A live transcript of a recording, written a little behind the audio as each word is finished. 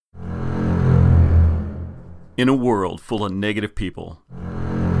in a world full of negative people.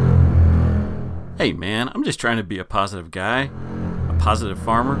 Hey man, I'm just trying to be a positive guy, a positive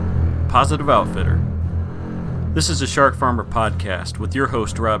farmer, a positive outfitter. This is the Shark Farmer Podcast with your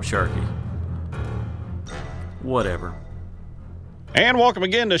host, Rob Sharkey. Whatever. And welcome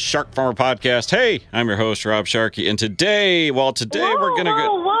again to Shark Farmer Podcast. Hey, I'm your host, Rob Sharkey, and today we're going to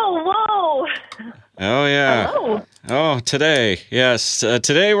go... Whoa. Oh, yeah. Hello. Oh, today. Yes.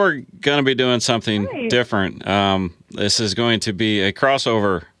 Today we're going to be doing something different. This is going to be a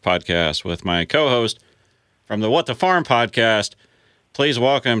crossover podcast with my co-host from the What the Farm podcast. Please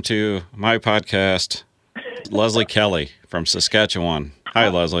welcome to my podcast, Leslie Kelly from Saskatchewan. Hi,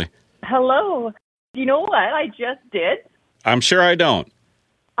 Leslie. Hello. You know what I just did? I'm sure I don't.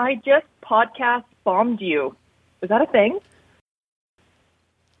 I just podcast bombed you. Is that a thing?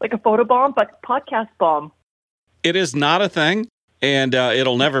 Like a photo bomb, but podcast bomb. It is not a thing, and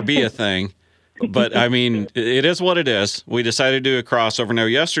it'll never be a thing. But, I mean, it is what it is. We decided to do a crossover. Now,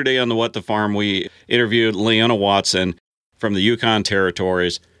 yesterday on the What the Farm, we interviewed Leona Watson from the Yukon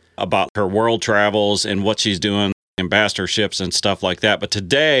territories about her world travels and what she's doing, ambassadorships and stuff like that. But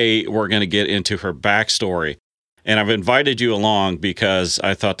today, we're going to get into her backstory. And I've invited you along because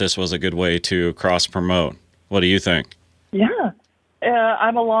I thought this was a good way to cross-promote. What do you think? Yeah.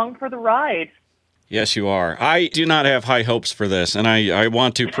 I'm along for the ride. Yes, you are. I do not have high hopes for this, and I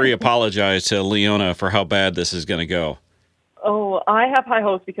want to pre-apologize to Leona for how bad this is going to go. Oh, I have high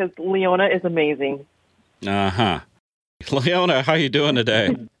hopes because Leona is amazing. Uh-huh. Leona, how you doing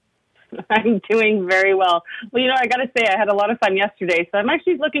today? I'm doing very well. Well, I got to say, I had a lot of fun yesterday, so I'm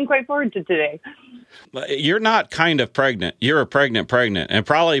actually looking quite forward to today. You're not kind of pregnant. You're a pregnant. And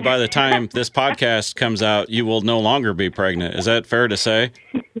probably by the time this podcast comes out, you will no longer be pregnant. Is that fair to say?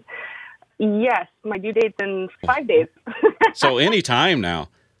 Yes, my due date's in 5 days. So any time now.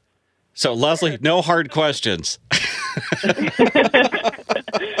 So, Leslie, no hard questions.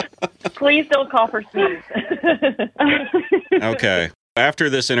 Please don't cough or sneeze. Okay. After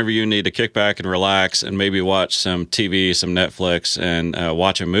this interview, you need to kick back and relax and maybe watch some TV, some Netflix, and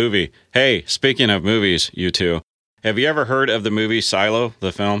watch a movie. Hey, speaking of movies, you two, have you ever heard of the movie Silo,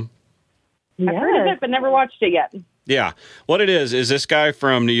 the film? I've heard of it, but never watched it yet. Yeah. What it is this guy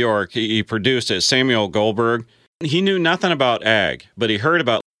from New York, he produced it, Samuel Goldberg. He knew nothing about ag, but he heard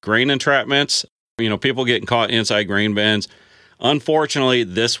about grain entrapments, people getting caught inside grain bins. Unfortunately,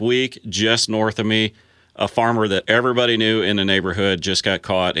 this week, just north of me, a farmer that everybody knew in the neighborhood just got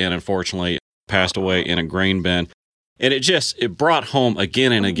caught and unfortunately passed away in a grain bin. And it brought home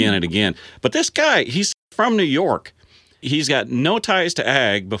again and again and again. But this guy, he's from New York. He's got no ties to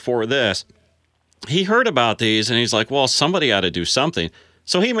ag before this. He heard about these and he's like, well, somebody ought to do something.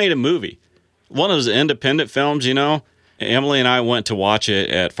 So he made a movie. One of those independent films, Emily and I went to watch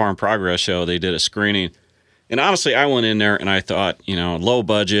it at Farm Progress Show. They did a screening. And honestly, I went in there and I thought, low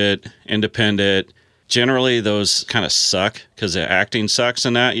budget, independent. Generally, those kind of suck because the acting sucks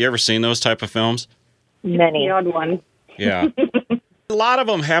in that. You ever seen those type of films? Many. The odd one. Yeah. A lot of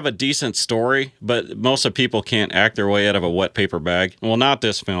them have a decent story, but most of people can't act their way out of a wet paper bag. Well, not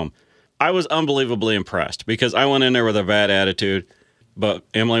this film. I was unbelievably impressed because I went in there with a bad attitude, but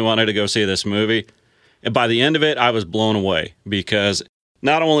Emily wanted to go see this movie. And by the end of it, I was blown away because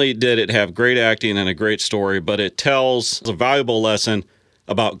not only did it have great acting and a great story, but it tells a valuable lesson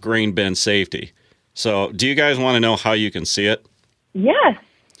about grain bin safety. So, do you guys want to know how you can see it? Yes.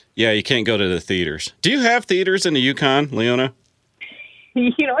 Yeah, you can't go to the theaters. Do you have theaters in the Yukon, Leona?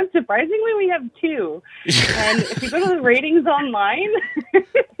 Surprisingly, we have 2. And if you go to the ratings online,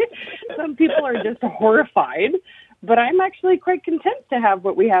 some people are just horrified. But I'm actually quite content to have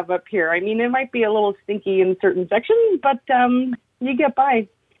what we have up here. I mean, it might be a little stinky in certain sections, but you get by.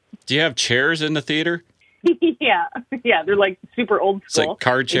 Do you have chairs in the theater? Yeah, they're like super old school. It's like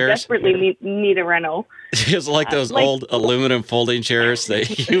card chairs? They desperately need a reno. It's like those old aluminum folding chairs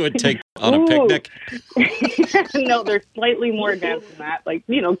that you would take on a picnic? No, they're slightly more advanced than that,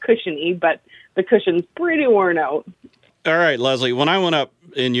 cushiony, but the cushion's pretty worn out. All right, Leslie, when I went up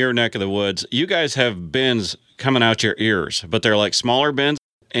in your neck of the woods, you guys have bins coming out your ears, but they're like smaller bins,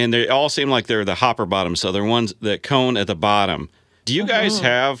 and they all seem like they're the hopper bottom, so they're ones that cone at the bottom. Do you guys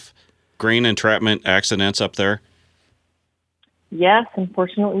have grain entrapment accidents up there? Yes,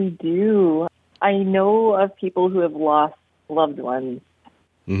 unfortunately we do. I know of people who have lost loved ones.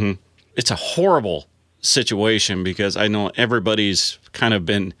 Mm-hmm. It's a horrible situation because I know everybody's kind of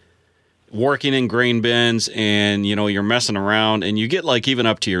been working in grain bins and, you're messing around and you get even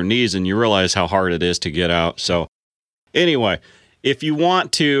up to your knees and you realize how hard it is to get out. So anyway, if you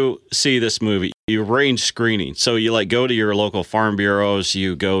want to see this movie, you arrange screening. So you like go to your local farm bureaus,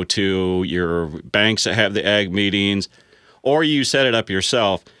 you go to your banks that have the ag meetings, or you set it up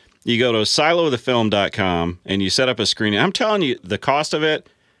yourself. You go to silothefilm.com and you set up a screening. I'm telling you, the cost of it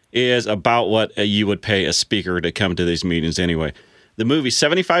is about what you would pay a speaker to come to these meetings anyway. The movie's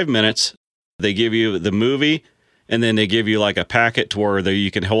 75 minutes. They give you the movie, and then they give you like a packet to where you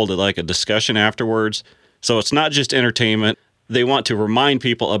can hold it like a discussion afterwards. So it's not just entertainment. They want to remind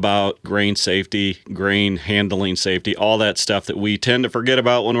people about grain safety, grain handling safety, all that stuff that we tend to forget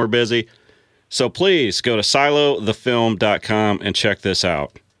about when we're busy. So please go to silothefilm.com and check this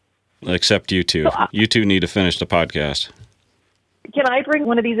out. Except you two. You two need to finish the podcast. Can I bring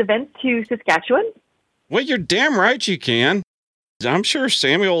one of these events to Saskatchewan? Well, you're damn right you can. I'm sure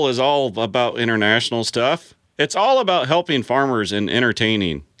Samuel is all about international stuff. It's all about helping farmers and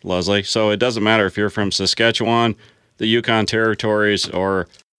entertaining, Leslie. So it doesn't matter if you're from Saskatchewan, the Yukon Territories, or,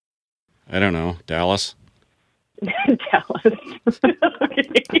 I don't know, Dallas. Dallas.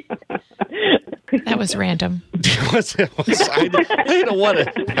 Okay. That was random. I don't want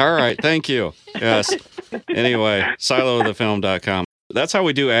it. All right, thank you. Yes. Anyway, silothefilm.com. That's how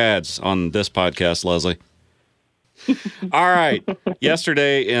we do ads on this podcast, Leslie. All right.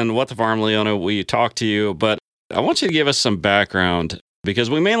 Yesterday in What the Farm, Leona, we talked to you, but I want you to give us some background because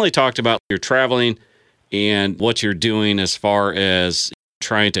we mainly talked about your traveling and what you're doing as far as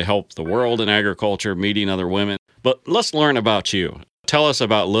trying to help the world in agriculture, meeting other women. But let's learn about you. Tell us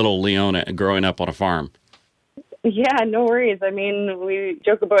about little Leona growing up on a farm. Yeah, no worries. I mean, we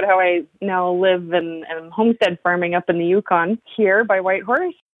joke about how I now live and homestead farming up in the Yukon here by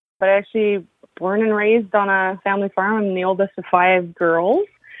Whitehorse, but I actually born and raised on a family farm. I'm the oldest of 5 girls,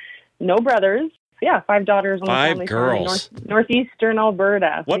 no brothers. Yeah, 5 daughters on the family girls. farm in northeastern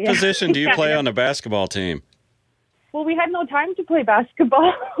Alberta. What position do you play on the basketball team? Well, we had no time to play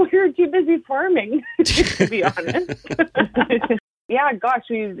basketball. We were too busy farming, to be honest. Yeah, gosh,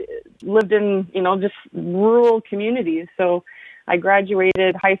 we lived in, just rural communities. So I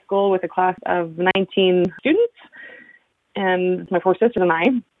graduated high school with a class of 19 students, and my 4 sisters and I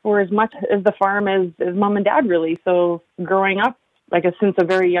were as much as the farm as mom and dad, really. So growing up, since a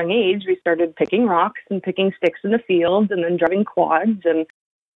very young age, we started picking rocks and picking sticks in the fields and then driving quads and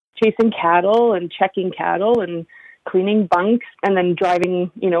chasing cattle and checking cattle and cleaning bunks and then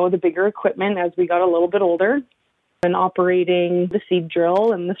driving, the bigger equipment as we got a little bit older and operating the seed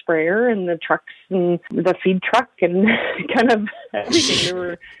drill and the sprayer and the trucks and the feed truck and kind of everything. There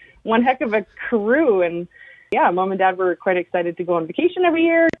were one heck of a crew. And yeah, mom and dad were quite excited to go on vacation every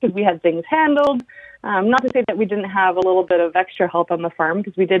year because we had things handled. Not to say that we didn't have a little bit of extra help on the farm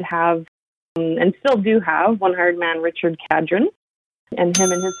because we did have and still do have one hired man, Richard Cadron, and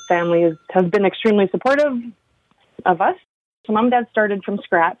him and his family have been extremely supportive of us. So mom and dad started from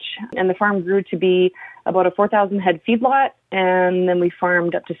scratch, and the farm grew to be about a 4,000 head feedlot, and then we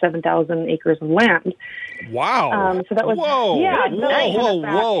farmed up to 7,000 acres of land. Wow. So that was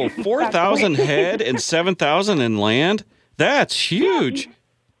whoa. 4,000 head and 7,000 in land? That's huge.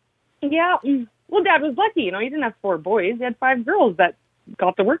 Yeah. Well, dad was lucky. He didn't have 4 boys. He had 5 girls that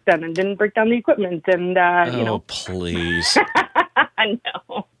got the work done and didn't break down the equipment. And, please. I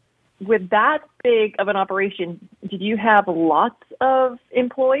know. With that big of an operation, did you have lots of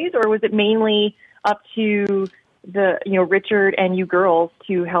employees, or was it mainly up to the, Richard and you girls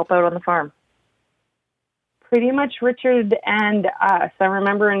to help out on the farm? Pretty much Richard and us. I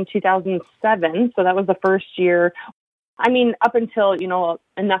remember in 2007, so that was the first year. I mean, up until,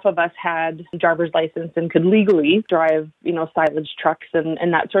 enough of us had driver's license and could legally drive, silage trucks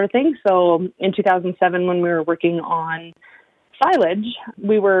and that sort of thing. So in 2007, when we were working on silage,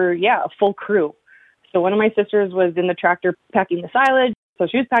 we were, a full crew. So one of my sisters was in the tractor packing the silage. So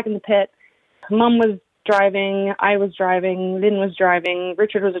she was packing the pit. Mom was driving. I was driving. Lynn was driving.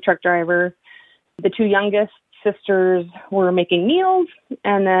 Richard was a truck driver. The 2 youngest sisters were making meals.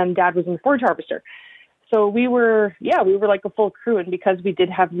 And then dad was in the forage harvester. So we were like a full crew. And because we did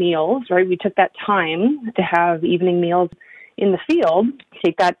have meals, right, we took that time to have evening meals in the field,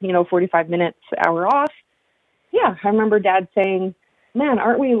 take that, 45 minutes, hour off. Yeah, I remember dad saying, man,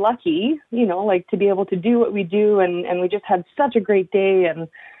 aren't we lucky, to be able to do what we do. And we just had such a great day. And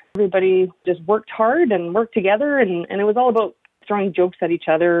everybody just worked hard and worked together. And it was all about throwing jokes at each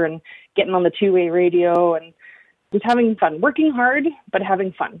other and getting on the 2-way radio and just having fun, working hard, but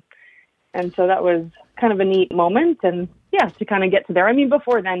having fun. And so that was kind of a neat moment. And yeah, to kind of get to there. I mean,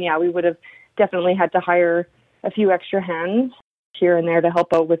 before then, we would have definitely had to hire a few extra hands. here and there to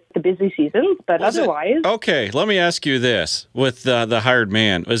help out with the busy seasons, but otherwise... Okay, let me ask you this. With the hired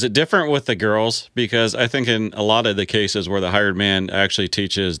man, is it different with the girls? Because I think in a lot of the cases where the hired man actually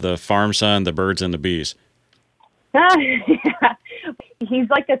teaches the farm son, the birds and the bees. Yeah. He's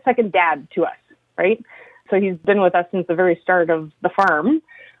like a second dad to us, right? So he's been with us since the very start of the farm,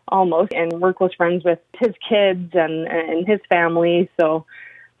 almost, and we're close friends with his kids and his family, so...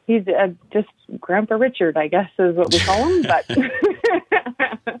 He's just Grandpa Richard, I guess, is what we call him. But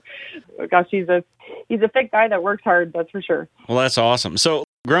gosh, he's a thick guy that works hard. That's for sure. Well, that's awesome. So,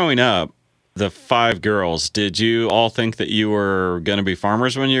 growing up, the 5 girls, did you all think that you were going to be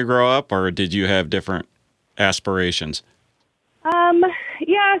farmers when you grow up, or did you have different aspirations?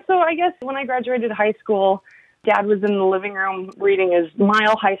 Yeah. So I guess when I graduated high school, Dad was in the living room reading his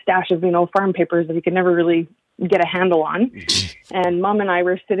mile-high stash of farm papers that he could never really get a handle on. And Mom and I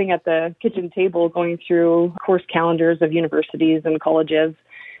were sitting at the kitchen table going through course calendars of universities and colleges,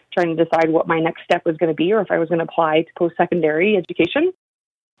 trying to decide what my next step was going to be or if I was going to apply to post-secondary education.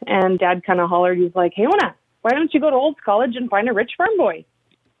 And Dad kind of hollered, he's like, "Hey, Ona, why don't you go to Olds College and find a rich farm boy?"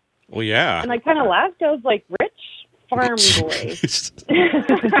 Well, yeah. And I kind of laughed. I was like, "Rich farm boy?"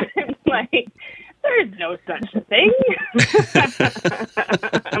 I'm like, "There's no such thing."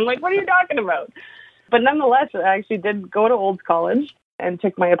 I'm like, "What are you talking about?" But nonetheless, I actually did go to Olds College and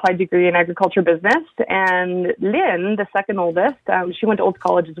took my applied degree in agriculture business. And Lynn, the second oldest, she went to Olds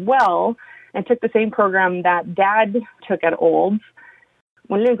College as well and took the same program that Dad took at Olds.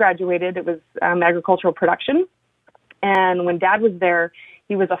 When Lynn graduated, it was agricultural production. And when Dad was there,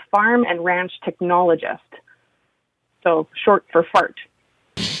 he was a farm and ranch technologist. So short for FART.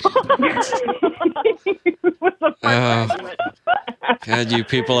 God, you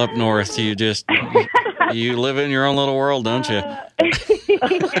people up north, you live in your own little world, don't you?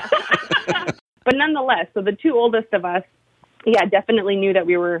 But nonetheless, so the 2 oldest of us, definitely knew that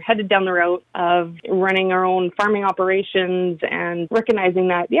we were headed down the route of running our own farming operations and recognizing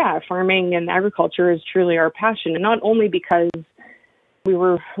that, farming and agriculture is truly our passion. And not only because we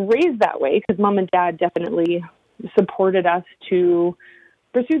were raised that way, because Mom and Dad definitely supported us to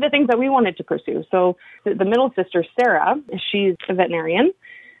pursue the things that we wanted to pursue. So the middle sister, Sarah, she's a veterinarian.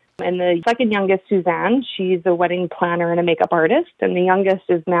 And the second youngest, Suzanne, she's a wedding planner and a makeup artist. And the youngest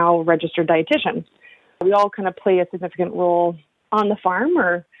is now a registered dietitian. We all kind of play a significant role on the farm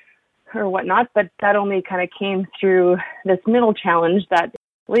or whatnot, but that only kind of came through this middle challenge that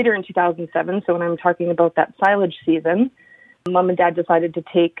later in 2007, so when I'm talking about that silage season, Mom and Dad decided to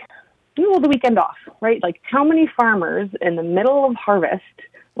take the weekend off, right? Like, how many farmers in the middle of harvest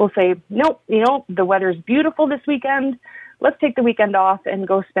will say, "Nope, the weather's beautiful this weekend. Let's take the weekend off and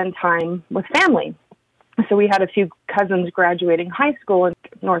go spend time with family." So we had a few cousins graduating high school in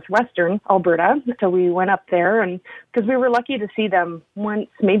northwestern Alberta. So we went up there, and because we were lucky to see them once,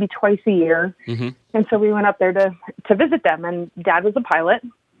 maybe twice a year. Mm-hmm. And so we went up there to visit them. And Dad was a pilot,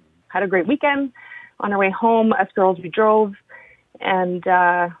 had a great weekend. On our way home, us girls, we drove. And,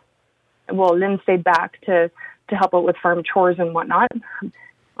 Lynn stayed back to help out with farm chores and whatnot.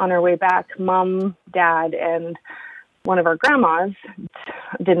 On our way back, Mom, Dad, and one of our grandmas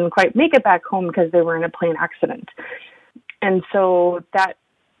didn't quite make it back home because they were in a plane accident. And so that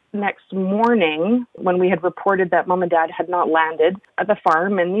next morning, when we had reported that Mom and Dad had not landed at the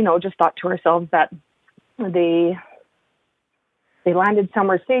farm, and, just thought to ourselves that they landed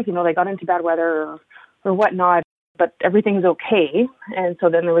somewhere safe, they got into bad weather or whatnot, but everything's okay. And so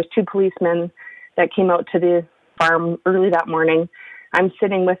then there was 2 policemen that came out to the farm early that morning. I'm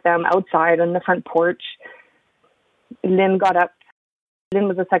sitting with them outside on the front porch. Lynn got up. Lynn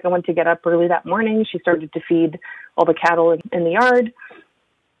was the second one to get up early that morning. She started to feed all the cattle in the yard.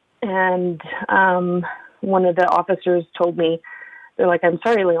 And one of the officers told me, they're like, "I'm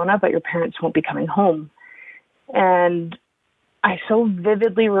sorry, Leona, but your parents won't be coming home." And I so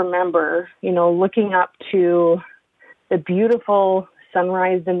vividly remember, looking up to the beautiful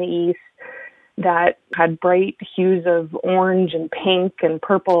sunrise in the east that had bright hues of orange and pink and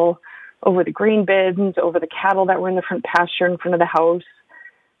purple over the grain bins, over the cattle that were in the front pasture in front of the house,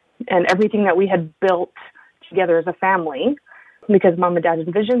 and everything that we had built together as a family, because Mom and Dad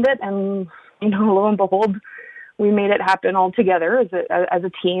envisioned it. And, lo and behold, we made it happen all together as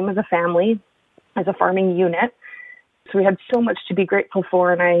a team, as a family, as a farming unit. So we had so much to be grateful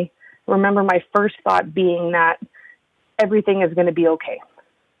for. And I remember my first thought being that everything is going to be okay.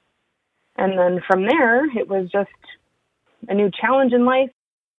 And then from there, it was just a new challenge in life.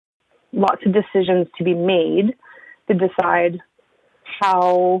 Lots of decisions to be made to decide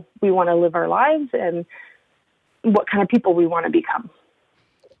how we want to live our lives and what kind of people we want to become.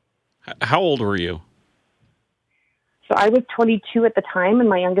 How old were you? So I was 22 at the time, and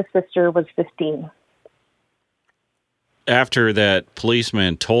my youngest sister was 15. After that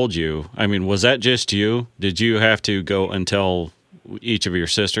policeman told you, I mean, was that just you? Did you have to go and tell each of your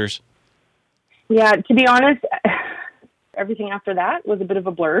sisters? Yeah, to be honest, everything after that was a bit of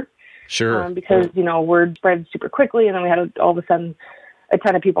a blur. Sure. Because, word spread super quickly, and then we had all of a sudden a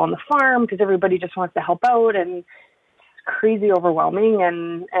ton of people on the farm because everybody just wants to help out, and it's crazy overwhelming,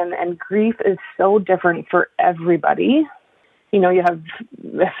 and grief is so different for everybody. You have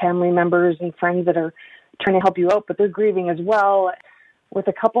family members and friends that are trying to help you out, but they're grieving as well. With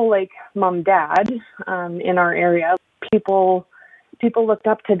a couple like mom, dad in our area, people looked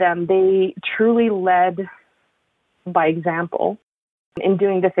up to them. They truly led by example in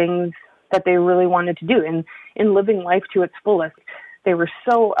doing the things that they really wanted to do, in living life to its fullest. They were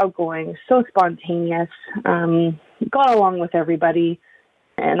so outgoing, so spontaneous, got along with everybody,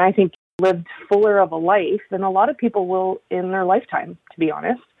 and I think lived fuller of a life than a lot of people will in their lifetime, to be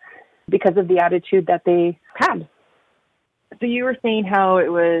honest, because of the attitude that they had. So you were saying how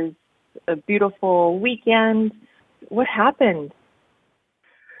it was a beautiful weekend. What happened?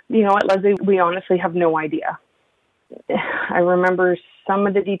 You know what, Leslie, we honestly have no idea. I remember some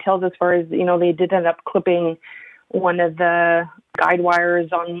of the details as far as, they did end up clipping one of the guide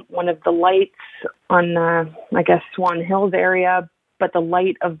wires on one of the lights on, Swan Hills area, but the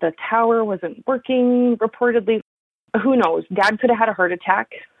light of the tower wasn't working, reportedly. Who knows? Dad could have had a heart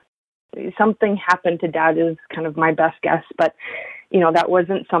attack. Something happened to Dad is kind of my best guess, but, that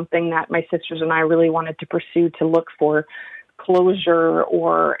wasn't something that my sisters and I really wanted to pursue to look for closure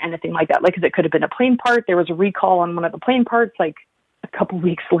or anything like that. Because it could have been a plane part. There was a recall on one of the plane parts, a couple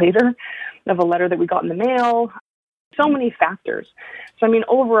weeks later, of a letter that we got in the mail. So many factors. So,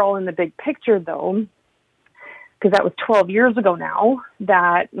 overall in the big picture, though, because that was 12 years ago now,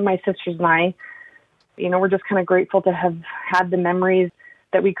 that my sisters and I, we're just kind of grateful to have had the memories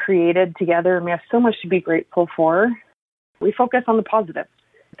that we created together, and we have so much to be grateful for. We focus on the positive.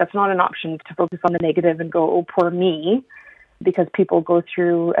 That's not an option, to focus on the negative and go, oh, poor me, because people go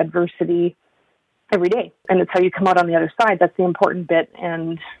through adversity every day. And it's how you come out on the other side. That's the important bit.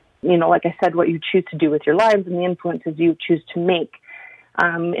 And, like I said, what you choose to do with your lives and the influences you choose to make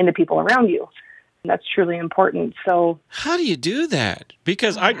in the people around you. That's truly important. So how do you do that?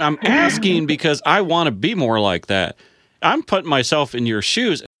 Because I'm asking because I want to be more like that. I'm putting myself in your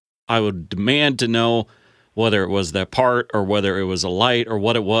shoes. I would demand to know whether it was that part or whether it was a light or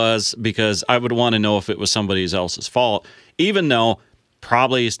what it was, because I would want to know if it was somebody else's fault, even though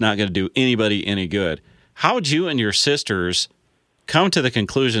probably it's not going to do anybody any good. How would you and your sisters come to the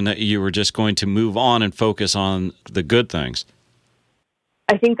conclusion that you were just going to move on and focus on the good things?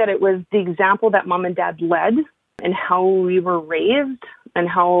 I think that it was the example that Mom and Dad led and how we were raised and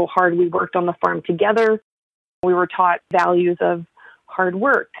how hard we worked on the farm together. We were taught values of hard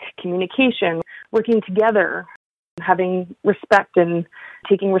work, communication, working together, having respect and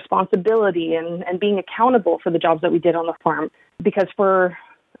taking responsibility and being accountable for the jobs that we did on the farm. Because for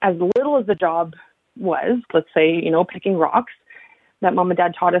as little as the job was, let's say, picking rocks, that Mom and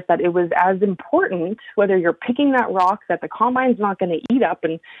Dad taught us that it was as important, whether you're picking that rock that the combine's not going to eat up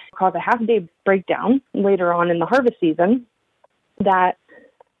and cause a half-day breakdown later on in the harvest season, that,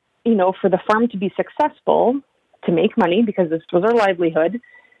 for the farm to be successful, to make money, because this was our livelihood,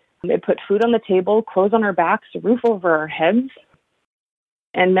 it put food on the table, clothes on our backs, a roof over our heads,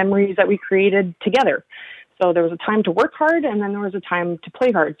 and memories that we created together. So there was a time to work hard, and then there was a time to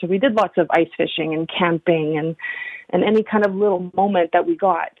play hard. So we did lots of ice fishing and camping and any kind of little moment that we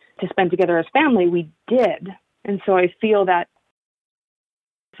got to spend together as family, we did. And so I feel that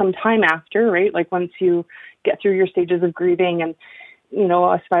some time after, right, once you get through your stages of grieving, and,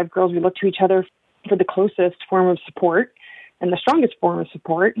 us 5 girls, we look to each other for the closest form of support and the strongest form of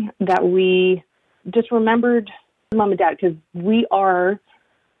support, that we just remembered Mom and Dad, because we are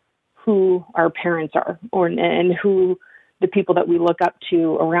who our parents are, and who the people that we look up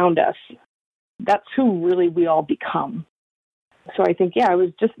to around us. That's who really we all become. So I think, it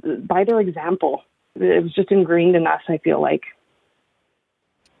was just by their example. It was just ingrained in us, I feel like.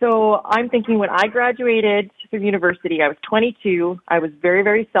 So I'm thinking, when I graduated from university, I was 22. I was very,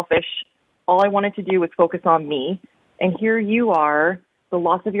 very selfish. All I wanted to do was focus on me. And here you are, the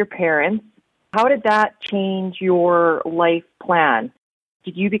loss of your parents. How did that change your life plan?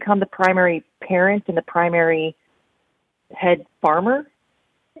 Did you become the primary parent and the primary head farmer?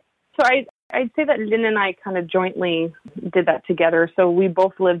 So I'd say that Lynn and I kind of jointly did that together. So we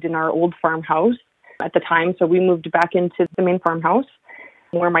both lived in our old farmhouse at the time. So we moved back into the main farmhouse,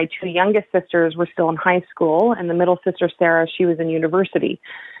 where my 2 youngest sisters were still in high school, and the middle sister, Sarah, she was in university.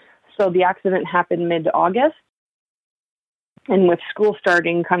 So the accident happened mid-August. And with school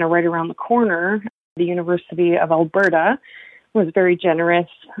starting kind of right around the corner, the University of Alberta was very generous,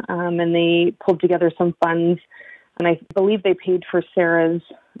 and they pulled together some funds. And I believe they paid for Sarah's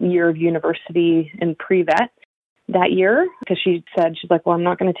year of university in pre-vet that year, because she's like, well, I'm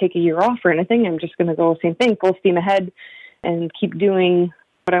not going to take a year off or anything. I'm just going to go same thing, full steam ahead and keep doing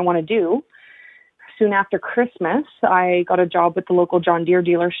what I want to do. Soon after Christmas, I got a job with the local John Deere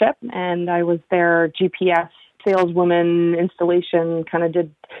dealership, and I was their GPS saleswoman, installation, kind of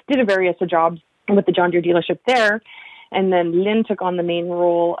did a various of jobs with the John Deere dealership there. And then Lynn took on the main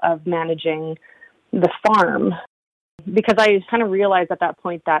role of managing the farm, because I kind of realized at that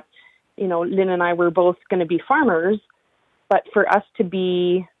point that, you know, Lynn and I were both going to be farmers, but for us to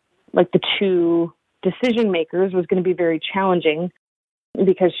be like the two decision makers was going to be very challenging,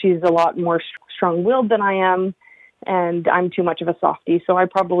 because she's a lot more strong-willed than I am, and I'm too much of a softie. So I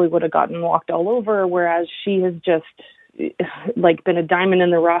probably would have gotten walked all over, whereas she has just like been a diamond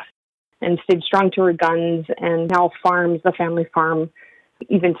in the rough and stayed strong to her guns, and now farms the family farm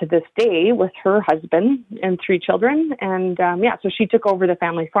even to this day with her husband and 3 children. And so she took over the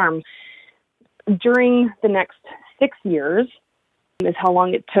family farm. During the next 6 years is how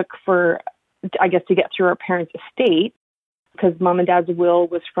long it took for, I guess, to get through our parents' estate, because Mom and Dad's will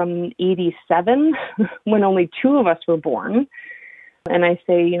was from 87 when only 2 of us were born. And I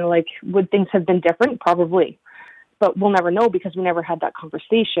say, you know, like, would things have been different? Probably. But we'll never know, because we never had that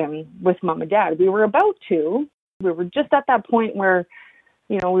conversation with Mom and Dad. We were about to. We were just at that point where,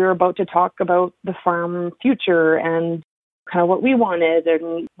 you know, we were about to talk about the farm future and kind of what we wanted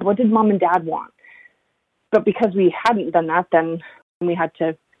and what did Mom and Dad want. But because we hadn't done that, then we had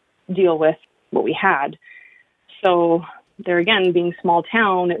to deal with what we had. So there again, being small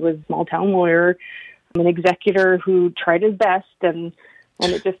town, it was small town lawyer, an executor who tried his best, and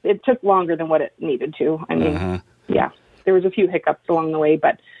it took longer than what it needed to. I mean, yeah, there was a few hiccups along the way,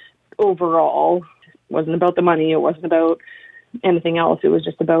 but overall, it wasn't about the money. It wasn't about anything else. It was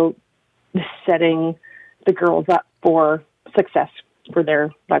just about setting the girls up for success for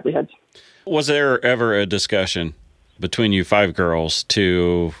their livelihoods. Was there ever a discussion between you 5 girls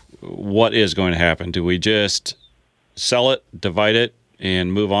to what is going to happen? Do we just sell it, divide it,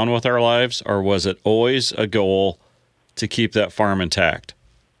 and move on with our lives? Or was it always a goal to keep that farm intact?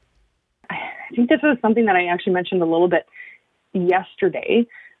 I think this was something that I actually mentioned a little bit yesterday.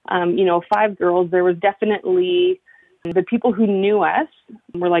 5 girls, there was definitely the people who knew us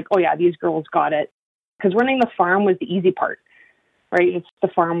were like, oh yeah, these girls got it. Because running the farm was the easy part, right? It's the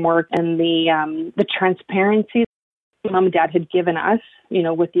farm work and the transparency Mom and Dad had given us, you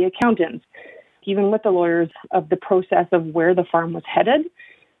know, with the accountants, even with the lawyers, of the process of where the farm was headed.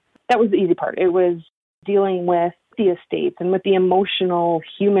 That was the easy part. It was dealing with the estates and with the emotional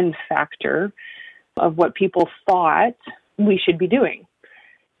human factor of what people thought we should be doing.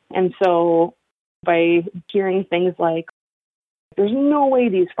 And so by hearing things like, there's no way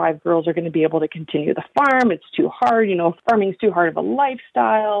these 5 girls are going to be able to continue the farm, it's too hard, you know, farming's too hard of a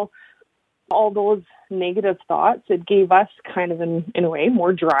lifestyle, all those negative thoughts, it gave us kind of, in a way,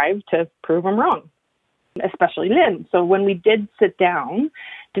 more drive to prove them wrong, especially Lynn. So when we did sit down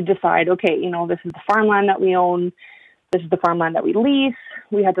to decide, okay, you know, this is the farmland that we own, this is the farmland that we lease,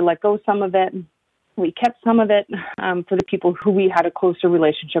 we had to let go some of it. We kept some of it for the people who we had a closer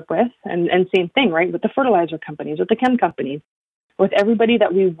relationship with. And same thing, right, with the fertilizer companies, with the chem companies, with everybody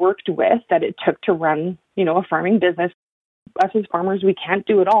that we worked with that it took to run, you know, a farming business. Us as farmers, we can't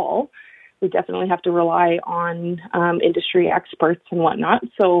do it all. We definitely have to rely on industry experts and whatnot.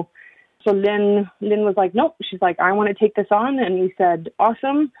 So Lynn was like, nope. She's like, I want to take this on. And we said,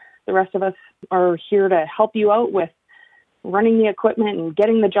 awesome. The rest of us are here to help you out with running the equipment and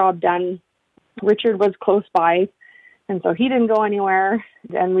getting the job done. Richard was close by, and so he didn't go anywhere.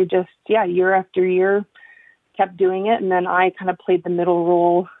 And we just, year after year, kept doing it. And then I kind of played the middle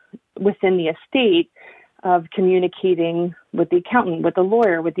role within the estate of communicating with the accountant, with the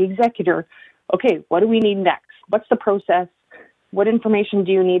lawyer, with the executor. Okay, what do we need next? What's the process? What information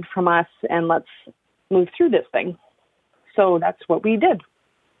do you need from us? And let's move through this thing. So that's what we did.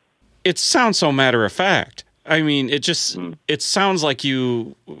 It sounds so matter of fact. I mean, it sounds like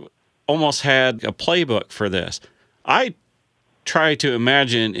you almost had a playbook for this. I try to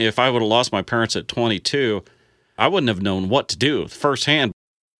imagine if I would have lost my parents at 22, I wouldn't have known what to do firsthand.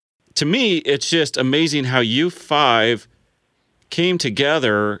 To me, it's just amazing how you 5 came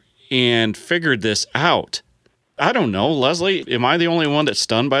together and figured this out. I don't know, Leslie, am I the only one that's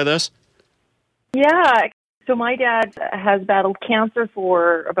stunned by this? Yeah. So my dad has battled cancer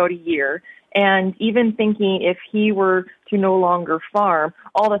for about a year. And even thinking if he were to no longer farm,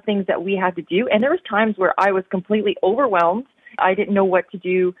 all the things that we had to do. And there was times where I was completely overwhelmed I didn't know what to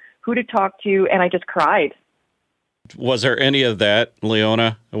do, who to talk to, and I just cried. Was there any of that,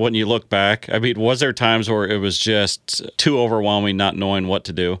 Leona, when you look back? I mean, was there times where it was just too overwhelming not knowing what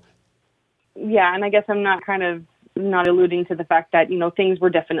to do? Yeah, and I guess I'm not alluding to the fact that, things were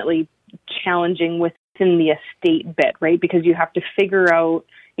definitely challenging within the estate bit, right? Because you have to figure out,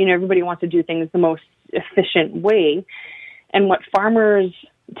 everybody wants to do things the most efficient way. And what farmers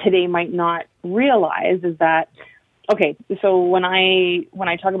today might not realize is that, okay, so when I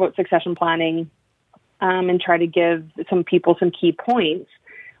talk about succession planning and try to give some people some key points,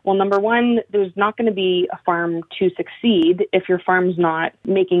 well, number one, there's not going to be a farm to succeed if your farm's not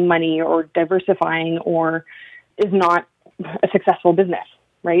making money or diversifying or is not a successful business,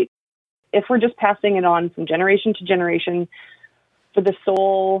 right? If we're just passing it on from generation to generation for the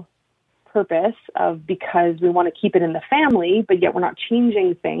sole purpose of because we want to keep it in the family, but yet we're not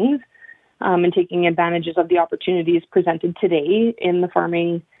changing things and taking advantages of the opportunities presented today in the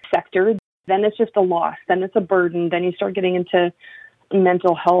farming sector, then it's just a loss. Then it's a burden. Then you start getting into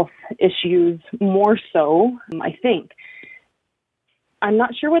mental health issues more so, I think. I'm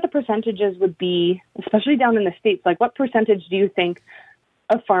not sure what the percentages would be, especially down in the States. Like, what percentage do you think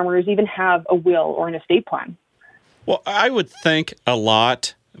of farmers even have a will or an estate plan? Well, I would think a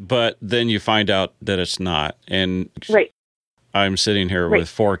lot, but then you find out that it's not. And right. I'm sitting here with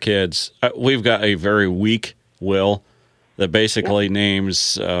 4 kids. We've got a very weak will that basically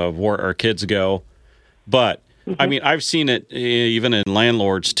names where our kids go. But, I mean, I've seen it even in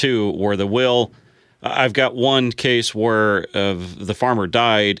landlords, too, where the will... I've got one case where the farmer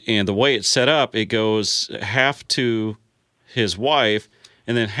died, and the way it's set up, it goes half to his wife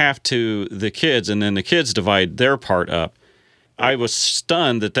and then half to the kids, and then the kids divide their part up. I was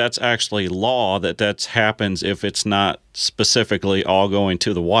stunned that that's actually law, that happens if it's not specifically all going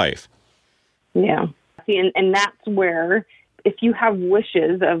to the wife. Yeah. See, and that's where, if you have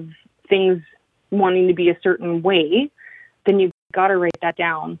wishes of things wanting to be a certain way, then you've got to write that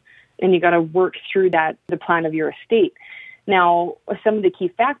down. And you got to work through the plan of your estate. Now, some of the key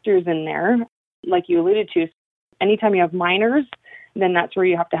factors in there, like you alluded to, anytime you have minors, then that's where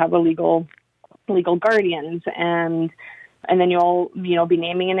you have to have a legal guardians, and then you'll be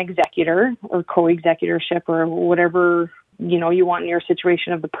naming an executor or co-executorship or whatever you want in your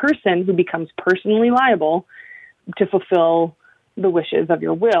situation of the person who becomes personally liable to fulfill the wishes of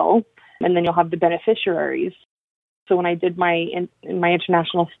your will, and then you'll have the beneficiaries. So when I did my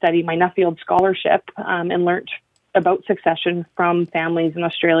international study, my Nuffield scholarship, and learnt about succession from families in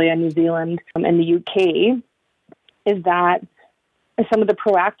Australia, New Zealand, and the UK, is that some of the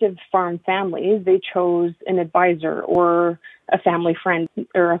proactive farm families, they chose an advisor or a family friend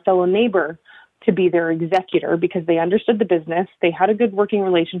or a fellow neighbor to be their executor because they understood the business, they had a good working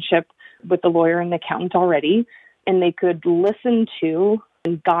relationship with the lawyer and the accountant already, and they could listen to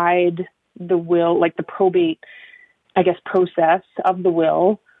and guide the will, like the probate, process of the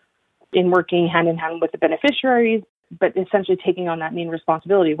will in working hand in hand with the beneficiaries, but essentially taking on that main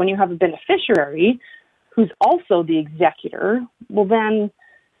responsibility. When you have a beneficiary who's also the executor, well then,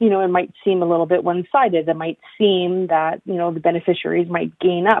 it might seem a little bit one-sided. It might seem that, the beneficiaries might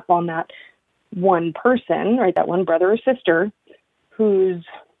gain up on that one person, right, that one brother or sister who's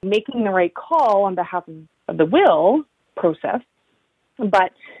making the right call on behalf of the will process,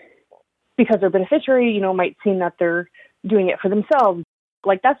 but because they're beneficiary, might seem that they're doing it for themselves.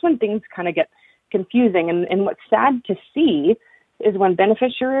 Like, that's when things kind of get confusing. And what's sad to see is when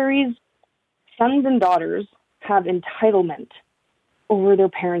beneficiaries, sons and daughters, have entitlement over their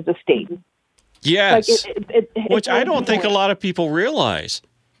parents' estate. Yes, which I don't think a lot of people realize.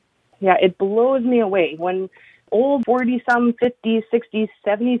 Yeah, it blows me away when old 40-some, 50, 60,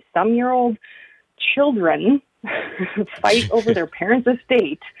 70-some-year-old children fight over their parents'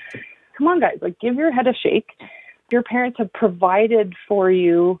 estate. Come on, guys, give your head a shake. Your parents have provided for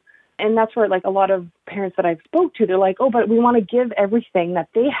you. And that's where, a lot of parents that I've spoke to, they're like, oh, but we want to give everything that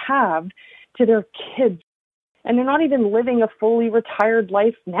they have to their kids. And they're not even living a fully retired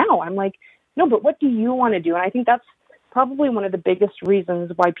life now. I'm like, no, but what do you want to do? And I think that's probably one of the biggest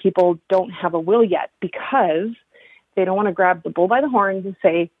reasons why people don't have a will yet, because they don't want to grab the bull by the horns and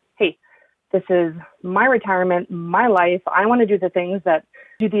say, hey, this is my retirement, my life. I want to do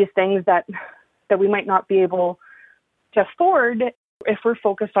these things that we might not be able to afford if we're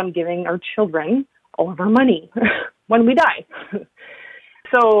focused on giving our children all of our money when we die.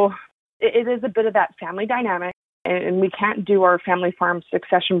 So it is a bit of that family dynamic, and we can't do our family farm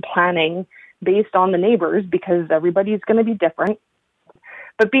succession planning based on the neighbors because everybody's going to be different.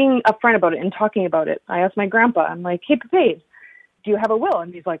 But being upfront about it and talking about it, I asked my grandpa, I'm like, hey, Pape, do you have a will?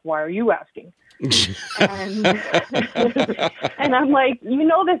 And he's like, why are you asking? and, and I'm like,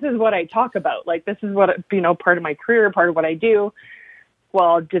 this is what I talk about. Like, this is what, part of my career, part of what I do.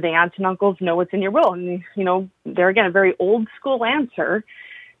 Well, do the aunts and uncles know what's in your will? And, they're, again, a very old school answer.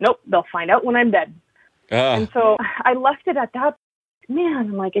 Nope, they'll find out when I'm dead. And so I left it at that. Man,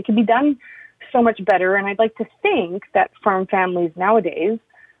 I'm like, it could be done so much better. And I'd like to think that farm families nowadays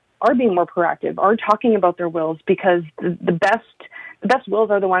are being more proactive, are talking about their wills, because the best wills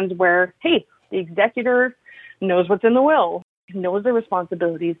are the ones where, hey, the executor knows what's in the will, knows their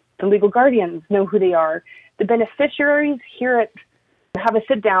responsibilities, the legal guardians know who they are, the beneficiaries have a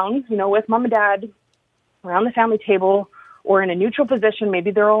sit down, with mom and dad around the family table, or in a neutral position.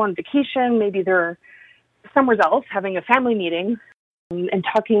 Maybe they're all on vacation, maybe they're somewhere else having a family meeting and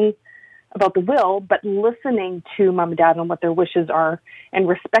talking about the will, but listening to mom and dad on what their wishes are and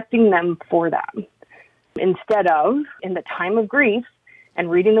respecting them for that. Instead of, in the time of grief and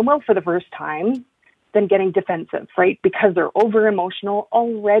reading the will for the first time, then getting defensive, right? Because they're over emotional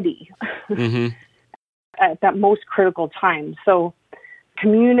already at that most critical time. So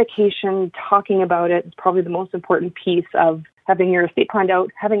communication, talking about it is probably the most important piece of having your estate planned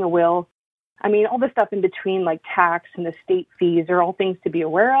out, having a will. I mean, all the stuff in between, like tax and estate fees, are all things to be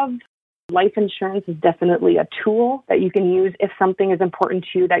aware of. Life insurance is definitely a tool that you can use if something is important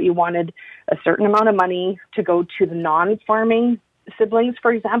to you, that you wanted a certain amount of money to go to the non-farming siblings,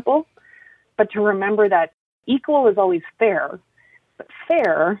 for example. But to remember that equal is always fair, but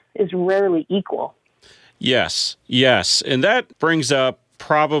fair is rarely equal. Yes. And that brings up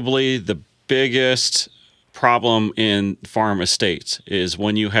probably the biggest problem in farm estates, is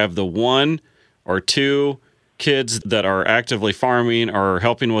when you have the one or two kids that are actively farming or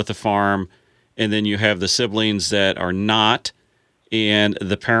helping with the farm, and then you have the siblings that are not, and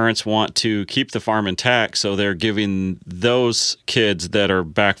the parents want to keep the farm intact, so they're giving those kids that are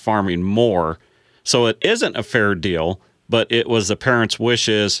back farming more. So it isn't a fair deal, but it was the parents'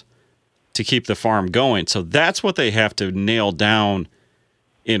 wishes to keep the farm going. So that's what they have to nail down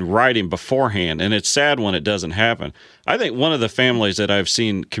in writing beforehand, and it's sad when it doesn't happen. I think one of the families that I've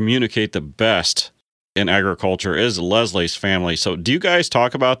seen communicate the best in agriculture is Leslie's family. So do you guys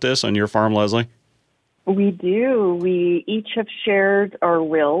talk about this on your farm, Leslie? We do. We each have shared our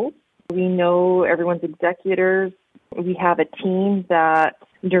wills. We know everyone's executors. We have a team that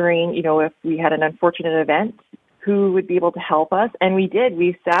during, if we had an unfortunate event, who would be able to help us. And we did.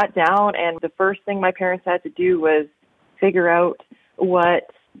 We sat down, and the first thing my parents had to do was figure out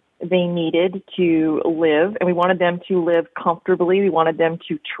what they needed to live. And we wanted them to live comfortably. We wanted them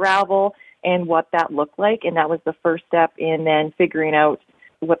to travel and what that looked like. And that was the first step in then figuring out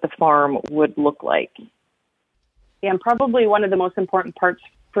what the farm would look like. Yeah, and probably one of the most important parts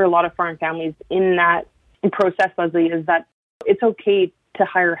for a lot of farm families in process, Leslie, is that it's okay to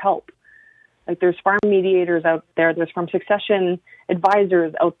hire help. Like, there's farm mediators out there, there's farm succession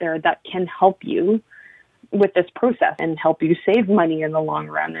advisors out there that can help you with this process and help you save money in the long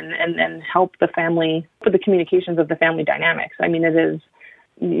run and help the family for the communications of the family dynamics. I mean, it is,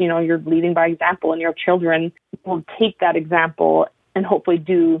 you're leading by example, and your children will take that example and hopefully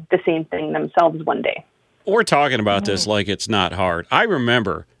do the same thing themselves one day. We're talking about this like it's not hard. I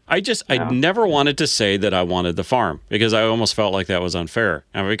remember, I never wanted to say that I wanted the farm because I almost felt like that was unfair.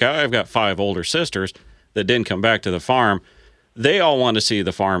 I've got 5 older sisters that didn't come back to the farm. They all want to see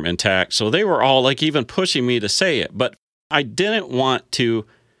the farm intact. So they were all like even pushing me to say it. But I didn't want to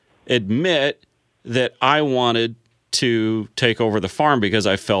admit that I wanted to take over the farm because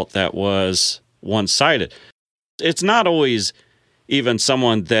I felt that was one-sided. It's not always even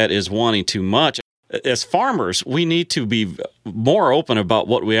someone that is wanting too much. As farmers, we need to be more open about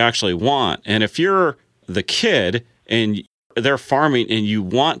what we actually want. And if you're the kid and they're farming and you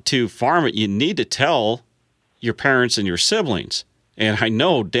want to farm it, you need to tell your parents and your siblings. And I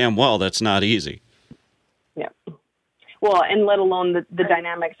know damn well that's not easy. Yeah. Well, and let alone the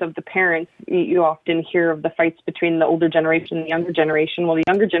dynamics of the parents. You often hear of the fights between the older generation and the younger generation. Well, the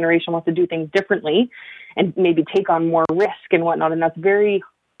younger generation wants to do things differently and maybe take on more risk and whatnot. And that's very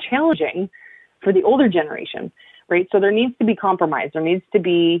challenging for the older generation, right? So there needs to be compromise. There needs to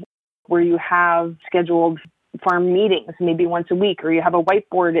be where you have scheduled farm meetings, maybe once a week, or you have a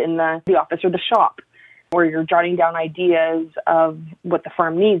whiteboard in the office or the shop, where you're jotting down ideas of what the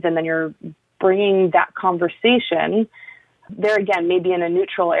farm needs, and then you're bringing that conversation there again, maybe in a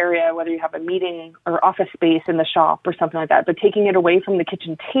neutral area, whether you have a meeting or office space in the shop or something like that, but taking it away from the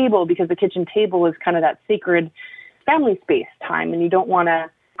kitchen table, because the kitchen table is kind of that sacred family space time, and you don't want to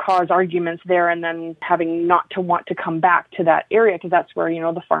cause arguments there and then having not to want to come back to that area, because that's where,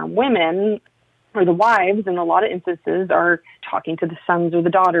 the farm women or the wives in a lot of instances are talking to the sons or the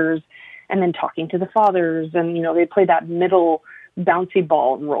daughters and then talking to the fathers, and, they play that middle bouncy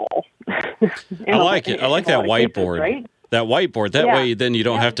ball role. I like it. I like that whiteboard. Cases, right? That whiteboard. That way, then you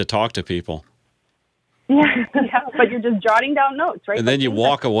don't have to talk to people. Yeah, but you're just jotting down notes, right? And then you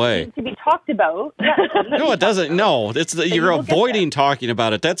walk away. To be talked about. Yeah, no, it doesn't. No, you're avoiding talking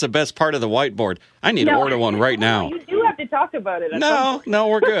about it. That's the best part of the whiteboard. I need to order one right now. You do have to talk about it. No,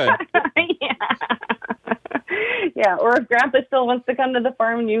 we're good. Yeah, or if Grandpa still wants to come to the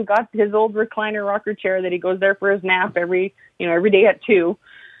farm and you got his old recliner rocker chair that he goes there for his nap every day at 2,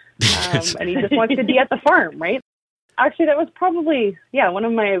 and he just wants to be at the farm, right? Actually, that was probably, one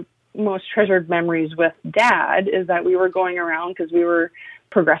of my most treasured memories with Dad is that we were going around because we were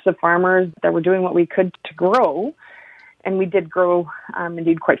progressive farmers that were doing what we could to grow. And we did grow,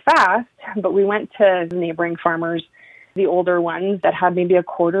 indeed, quite fast. But we went to neighboring farmers, the older ones that had maybe a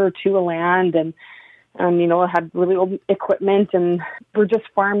quarter or 2 of land and, had really old equipment and were just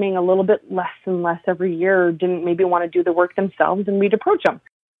farming a little bit less and less every year, didn't maybe want to do the work themselves. And we'd approach them.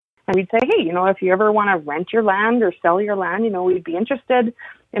 And we'd say, hey, if you ever want to rent your land or sell your land, we'd be interested.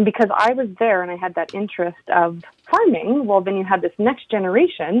 And because I was there and I had that interest of farming, well, then you had this next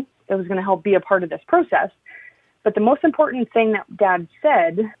generation that was going to help be a part of this process. But the most important thing that Dad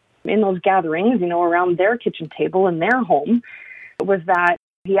said in those gatherings, around their kitchen table in their home, was that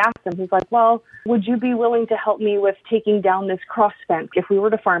he asked them, he's like, well, would you be willing to help me with taking down this cross fence? If we were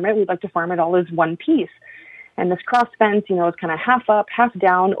to farm it, we'd like to farm it all as one piece. And this cross fence, is kind of half up, half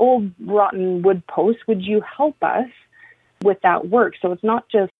down, old rotten wood posts. Would you help us with that work? So it's not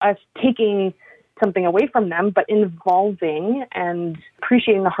just us taking something away from them, but involving and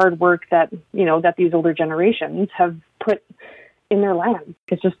appreciating the hard work that, that these older generations have put in their land.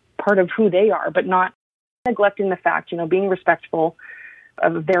 It's just part of who they are, but not neglecting the fact, being respectful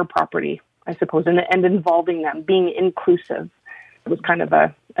of their property, I suppose, and involving them, being inclusive. It was kind of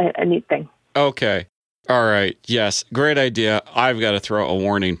a neat thing. Okay. All right. Yes. Great idea. I've got to throw a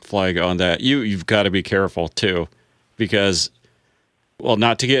warning flag on that. You've got to be careful too, because, well,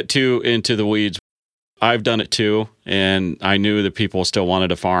 not to get too into the weeds, I've done it too. And I knew that people still wanted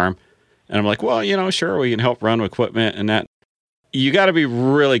to farm. And I'm like, well, sure, we can help run equipment and that. You got to be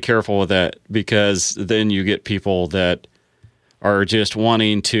really careful with that, because then you get people that are just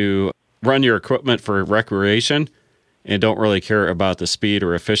wanting to run your equipment for recreation and don't really care about the speed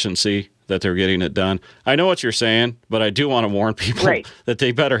or efficiency that they're getting it done. I know what you're saying, but I do want to warn people that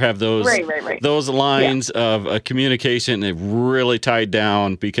they better have those those lines of communication really tied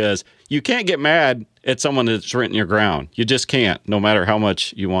down, because you can't get mad at someone that's renting your ground. You just can't, no matter how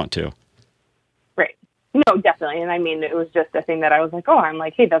much you want to. Right. No, definitely. And I mean, it was just a thing that I was like, I'm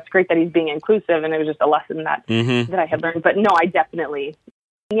like, hey, that's great that he's being inclusive. And it was just a lesson that that I had learned. But no, I definitely...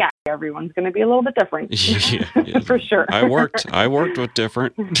 everyone's going to be a little bit different. Yeah. For sure. I worked with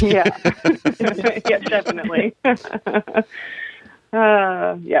different. Yeah. Yeah, definitely.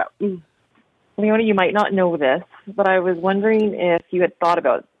 Yeah. Leona, you might not know this, but I was wondering if you had thought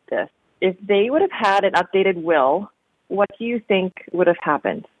about this. If they would have had an updated will, what do you think would have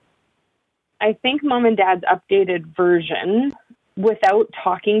happened? I think Mom and Dad's updated version, without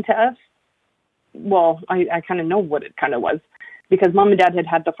talking to us, well, I kind of know what it kind of was. Because Mom and Dad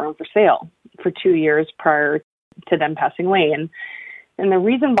had the farm for sale for 2 years prior to them passing away. And the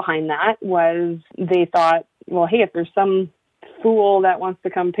reason behind that was they thought, well, hey, if there's some fool that wants to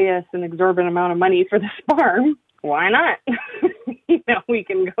come pay us an exorbitant amount of money for this farm, why not? We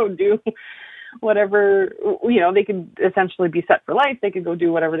can go do whatever, they could essentially be set for life. They could go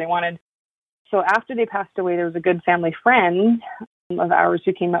do whatever they wanted. So after they passed away, there was a good family friend of ours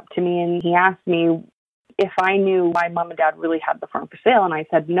who came up to me and he asked me if I knew why Mom and Dad really had the farm for sale, and I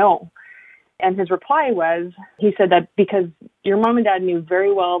said no. And his reply was, he said that because your Mom and Dad knew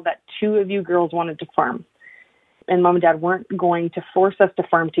very well that 2 of you girls wanted to farm, and Mom and Dad weren't going to force us to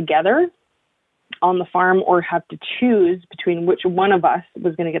farm together on the farm or have to choose between which one of us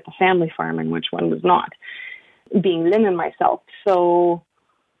was going to get the family farm and which one was not, being Lynn and myself. So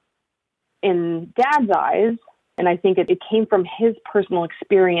in Dad's eyes, and I think it came from his personal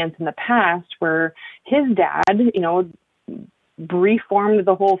experience in the past where his dad, reformed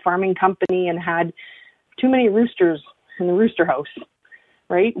the whole farming company and had too many roosters in the rooster house,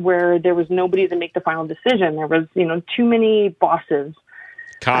 right? Where there was nobody to make the final decision. There was, too many bosses.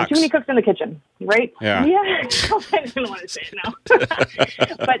 Cocks. Too many cooks in the kitchen, right? Yeah. I didn't want to say it now.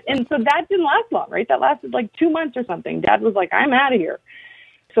 And so that didn't last long, right? That lasted like 2 months or something. Dad was like, I'm out of here.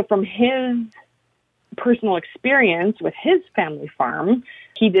 So from his personal experience with his family farm,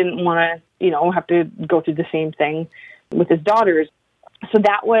 he didn't want to, have to go through the same thing with his daughters. So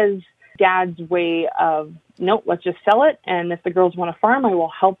that was Dad's way of nope, let's just sell it. And if the girls want to farm, I will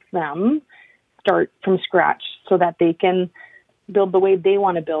help them start from scratch so that they can build the way they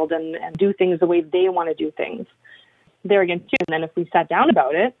want to build and do things the way they want to do things. There again, too. And then if we sat down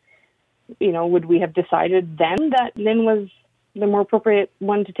about it, would we have decided then that Lynn was the more appropriate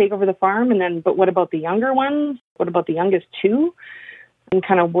one to take over the farm? But what about the younger ones? What about the youngest two? And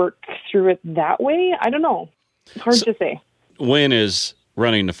kind of work through it that way? I don't know. It's hard to say. Lynn is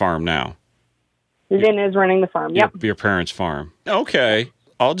running the farm now. Lynn is running the farm, yep. Your parents' farm. Okay.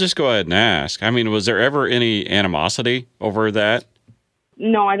 I'll just go ahead and ask. I mean, was there ever any animosity over that?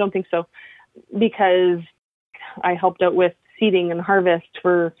 No, I don't think so. Because I helped out with seeding and harvest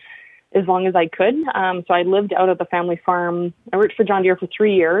for as long as I could. So I lived out at the family farm. I worked for John Deere for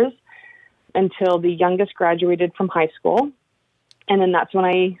 3 years until the youngest graduated from high school. And then that's when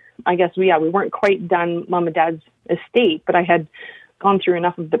I guess we weren't quite done Mom and Dad's estate, but I had gone through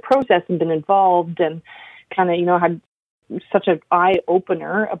enough of the process and been involved and kind of, had such an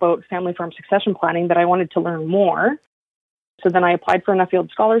eye-opener about family farm succession planning that I wanted to learn more. So then I applied for a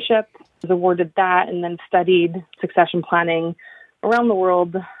Nuffield scholarship, was awarded that, and then studied succession planning around the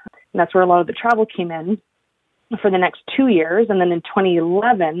world. And that's where a lot of the travel came in for the next 2 years. And then in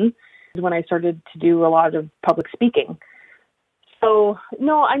 2011 is when I started to do a lot of public speaking. So,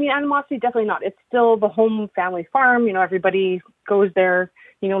 no, I mean, animosity, definitely not. It's still the home family farm. Everybody goes there.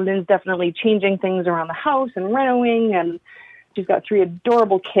 Lynn's definitely changing things around the house and renovating, and she's got 3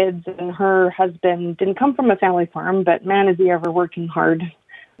 adorable kids, and her husband didn't come from a family farm, but man, is he ever working hard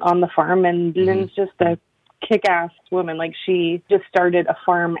on the farm. And Lynn's just a kick-ass woman. Like, she just started a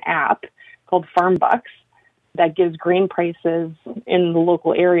farm app called Farm Bucks that gives grain prices in the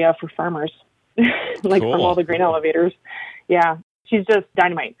local area for farmers, like cool. From all the grain elevators. Yeah. She's just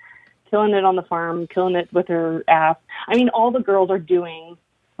dynamite, killing it on the farm, killing it with her app. I mean, all the girls are doing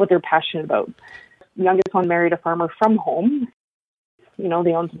what they're passionate about. The youngest one married a farmer from home. They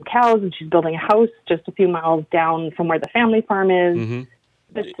own some cows, and she's building a house just a few miles down from where the family farm is. Mm-hmm.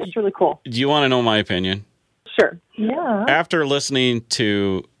 It's really cool. Do you want to know my opinion? Sure. Yeah. After listening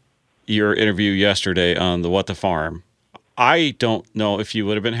to your interview yesterday on the What the Farm, I don't know if you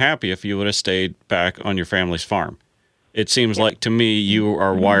would have been happy if you would have stayed back on your family's farm. It seems like to me you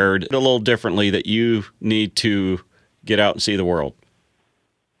are wired a little differently, that you need to get out and see the world.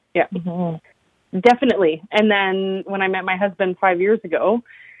 Yeah, definitely. And then when I met my husband 5 years ago,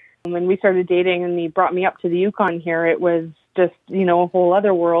 when we started dating and he brought me up to the Yukon here, it was just, a whole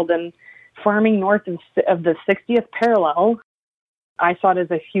other world. And farming north of the 60th parallel, I saw it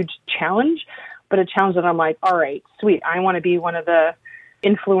as a huge challenge, but a challenge that I'm like, all right, sweet. I want to be one of the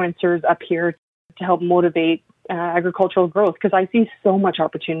influencers up here to help motivate agricultural growth, because I see so much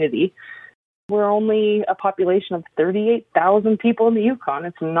opportunity. We're only a population of 38,000 people in the Yukon.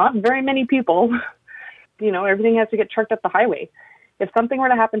 It's not very many people. Everything has to get trucked up the highway. If something were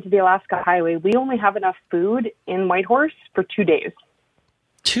to happen to the Alaska highway, we only have enough food in Whitehorse for 2 days.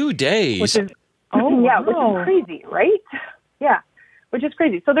 2 days? Which is, which is crazy, right? Yeah, which is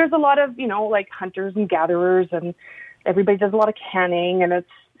crazy. So there's a lot of, like hunters and gatherers, and everybody does a lot of canning, and it's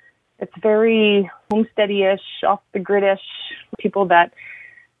very homesteady-ish, off-the-grid-ish people that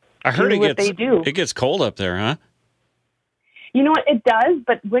I heard do what they do. It gets cold up there, huh? You know what? It does,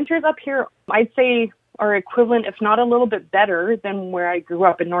 but winters up here, I'd say, are equivalent, if not a little bit better than where I grew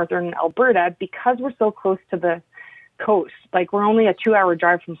up in northern Alberta, because we're so close to the coast. Like, we're only a 2-hour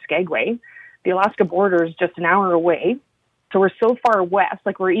drive from Skagway. The Alaska border is just an hour away. So we're so far west,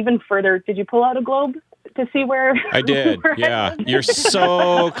 like we're even further. Did you pull out a globe to see where? I did, yeah. You're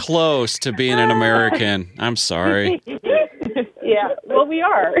so close to being an American. I'm sorry. Yeah, well, we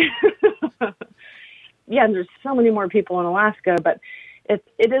are. Yeah, and there's so many more people in Alaska, but it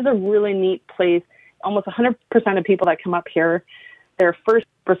is a really neat place. Almost 100% of people that come up here, their first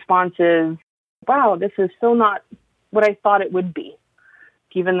response is, wow, this is so not what I thought it would be.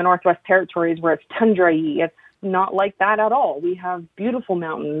 Even the Northwest Territories, where it's tundra-y, it's not like that at all. We have beautiful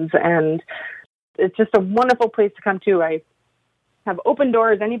mountains, and it's just a wonderful place to come to. I have open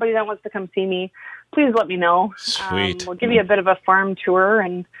doors. Anybody that wants to come see me, please let me know. Sweet. We'll give you a bit of a farm tour.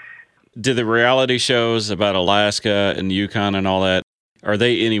 And do the reality shows about Alaska and Yukon and all that, are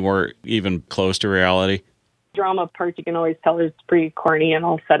they anywhere even close to reality? Drama parts, you can always tell it's pretty corny and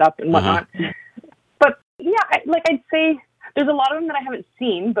all set up and whatnot. But yeah, I'd say there's a lot of them that I haven't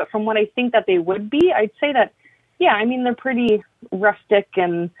seen, but from what I think that they would be, I'd say that, yeah, I mean, they're pretty rustic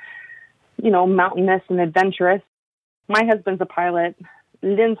and, mountainous and adventurous. My husband's a pilot.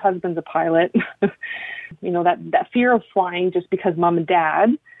 Lynn's husband's a pilot. That fear of flying just because mom and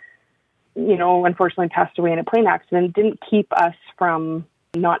dad, unfortunately passed away in a plane accident didn't keep us from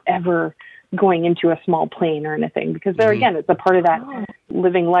not ever going into a small plane or anything, because there again, it's a part of that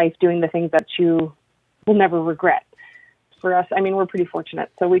living life, doing the things that you will never regret. For us, I mean, we're pretty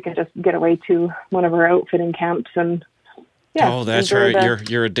fortunate, so we can just get away to one of our outfitting camps and oh, that's right.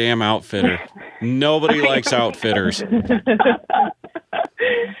 You're a damn outfitter. Nobody likes outfitters.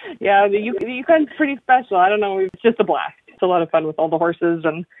 Yeah, the Yukon's pretty special. I don't know. It's just a blast. It's a lot of fun with all the horses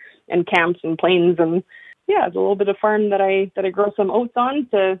and camps and planes, and yeah, it's a little bit of farm that I grow some oats on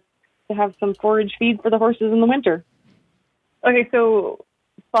to have some forage feed for the horses in the winter. Okay, so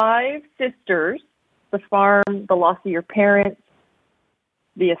 5 sisters, the farm, the loss of your parents,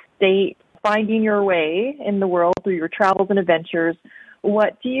 the estate, finding your way in the world through your travels and adventures.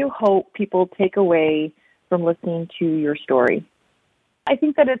 What do you hope people take away from listening to your story? I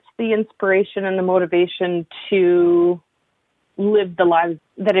think that it's the inspiration and the motivation to live the lives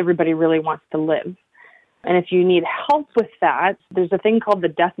that everybody really wants to live. And if you need help with that, there's a thing called the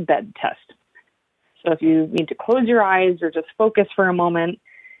deathbed test. So if you need to close your eyes or just focus for a moment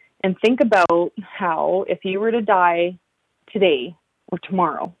and think about how, if you were to die today or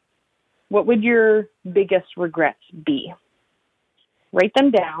tomorrow, what would your biggest regrets be? Write them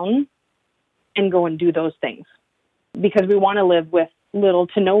down and go and do those things, because we want to live with little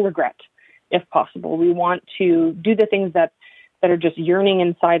to no regret, if possible. We want to do the things that are just yearning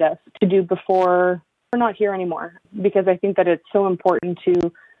inside us to do before we're not here anymore, because I think that it's so important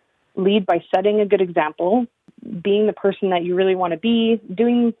to lead by setting a good example, being the person that you really want to be,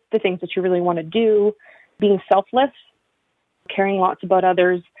 doing the things that you really want to do, being selfless, caring lots about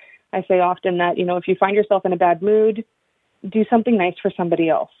others. I say often that, if you find yourself in a bad mood, do something nice for somebody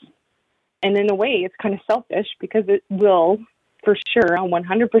else. And in a way, it's kind of selfish, because it will, for sure,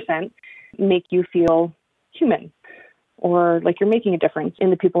 100%, make you feel human, or like you're making a difference in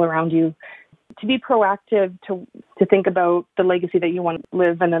the people around you. To be proactive, to think about the legacy that you want to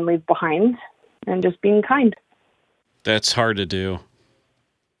live and then leave behind, and just being kind. That's hard to do.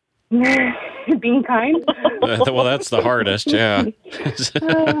 Being kind? Well, that's the hardest, yeah.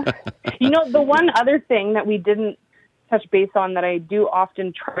 The one other thing that we didn't touch base on that I do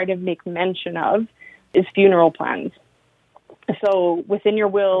often try to make mention of is funeral plans. So within your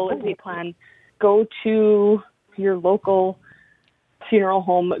will, estate plan, go to your local funeral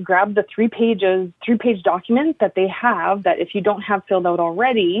home, grab the 3-page document that they have, that if you don't have filled out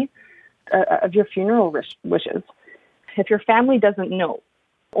already, of your funeral wishes. If your family doesn't know,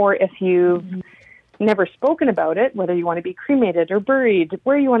 or if you've never spoken about it, whether you want to be cremated or buried,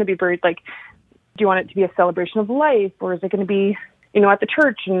 where you want to be buried, like, do you want it to be a celebration of life, or is it going to be, at the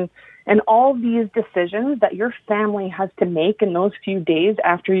church, and all these decisions that your family has to make in those few days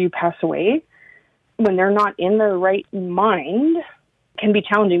after you pass away, when they're not in their right mind, can be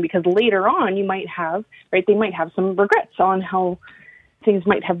challenging, because later on you might have, they might have some regrets on how things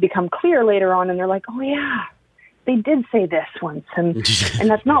might have become clear later on, and they're like, oh yeah, they did say this once, and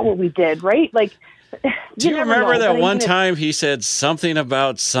that's not what we did, right? Like, do you remember that one time he said something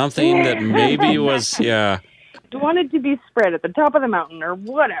about something that maybe was, wanted to be spread at the top of the mountain or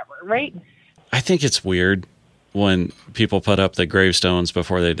whatever, right? I think it's weird when people put up the gravestones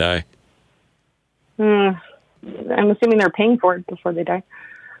before they die. I'm assuming they're paying for it before they die.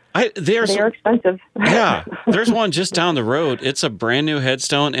 They are expensive. Yeah. There's one just down the road. It's a brand new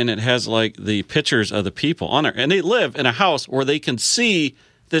headstone, and it has like the pictures of the people on it. And they live in a house where they can see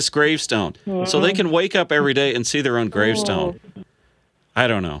this gravestone. Mm-hmm. So they can wake up every day and see their own gravestone. Oh. I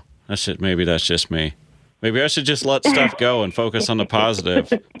don't know. Maybe that's just me. Maybe I should just let stuff go and focus on the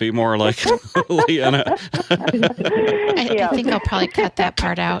positive. Be more like Leona. I think I'll probably cut that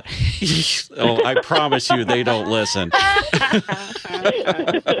part out. Oh, I promise you they don't listen.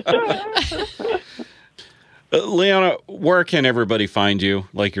 Leona, where can everybody find you?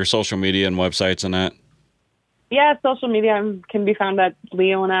 Like your social media and websites and that? Yeah, social media can be found at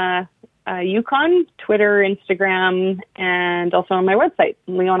Leona Yukon, Twitter, Instagram, and also on my website,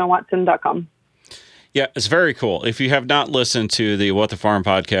 leonawatson.com. Yeah, it's very cool. If you have not listened to the What the Farm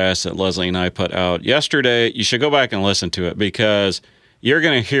podcast that Leslie and I put out yesterday, you should go back and listen to it, because you're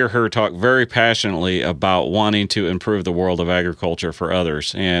going to hear her talk very passionately about wanting to improve the world of agriculture for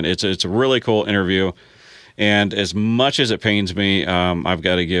others. And it's a really cool interview. And as much as it pains me, I've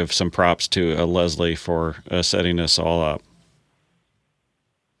got to give some props to Leslie for setting this all up.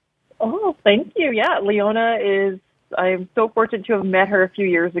 Oh, thank you. Yeah, Leona I'm so fortunate to have met her a few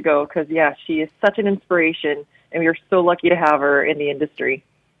years ago, because, she is such an inspiration, and we are so lucky to have her in the industry.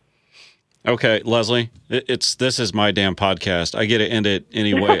 Okay, Leslie, this is my damn podcast. I get to end it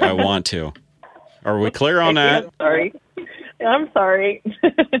any way I want to. Are we clear on that? I'm sorry.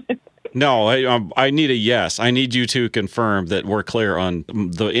 No, I need a yes. I need you to confirm that we're clear on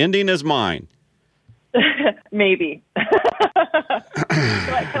the ending is mine. Maybe. Can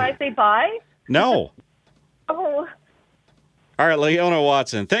I say bye? No. Oh. All right, Leona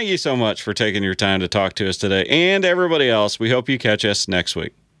Watson, thank you so much for taking your time to talk to us today. And everybody else, we hope you catch us next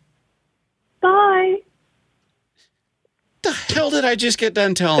week. Bye. The hell did I just get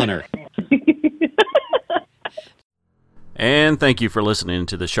done telling her? And thank you for listening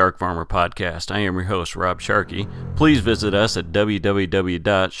to the Shark Farmer Podcast. I am your host, Rob Sharkey. Please visit us at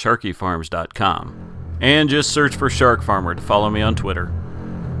www.sharkyfarms.com. And just search for Shark Farmer to follow me on Twitter.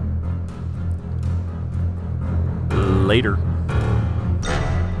 Later.